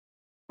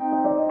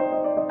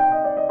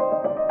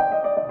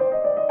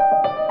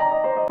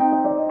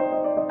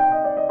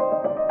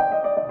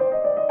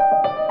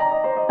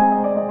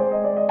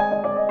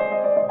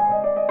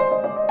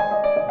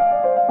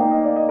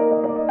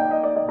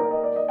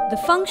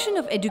function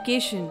of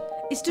education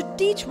is to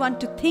teach one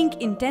to think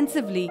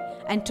intensively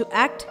and to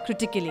act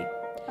critically.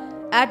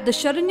 At the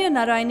Sharanya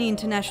Narayani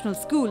International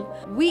School,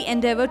 we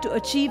endeavour to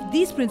achieve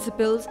these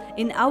principles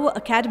in our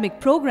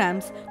academic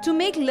programs to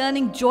make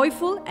learning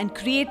joyful and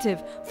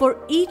creative for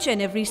each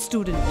and every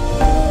student.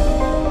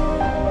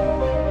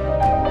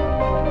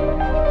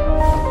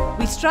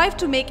 We strive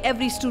to make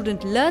every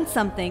student learn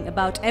something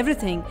about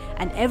everything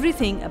and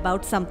everything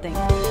about something.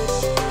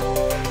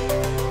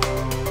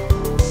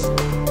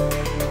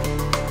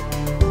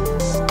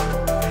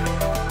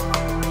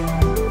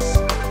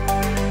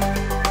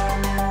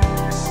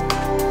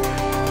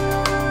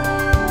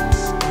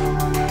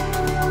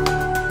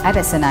 At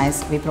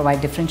SNIS, we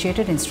provide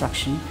differentiated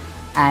instruction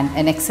and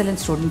an excellent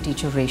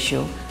student-teacher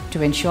ratio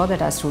to ensure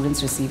that our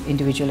students receive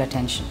individual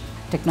attention.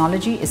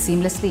 Technology is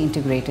seamlessly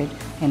integrated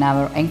in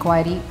our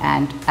inquiry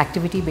and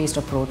activity-based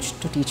approach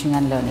to teaching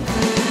and learning.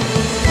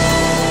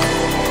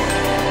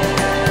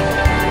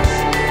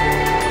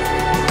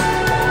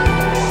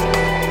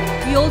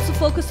 We also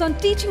focus on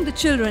teaching the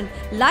children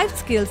life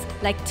skills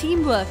like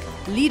teamwork,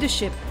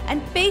 leadership,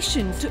 and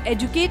patience to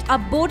educate our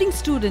boarding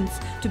students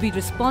to be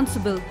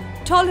responsible,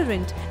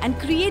 tolerant, and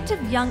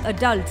creative young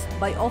adults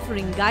by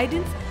offering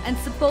guidance and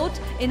support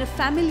in a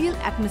familial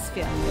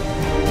atmosphere.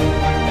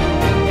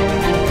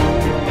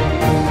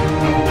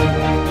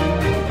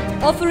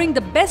 Offering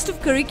the best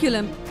of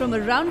curriculum from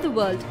around the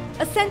world,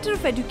 a center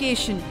of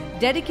education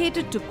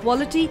dedicated to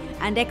quality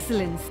and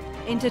excellence,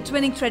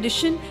 intertwining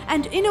tradition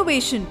and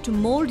innovation to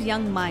mold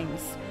young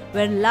minds,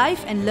 where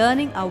life and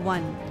learning are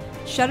one.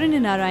 Sharanya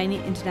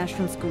Narayani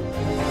International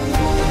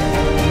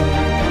School.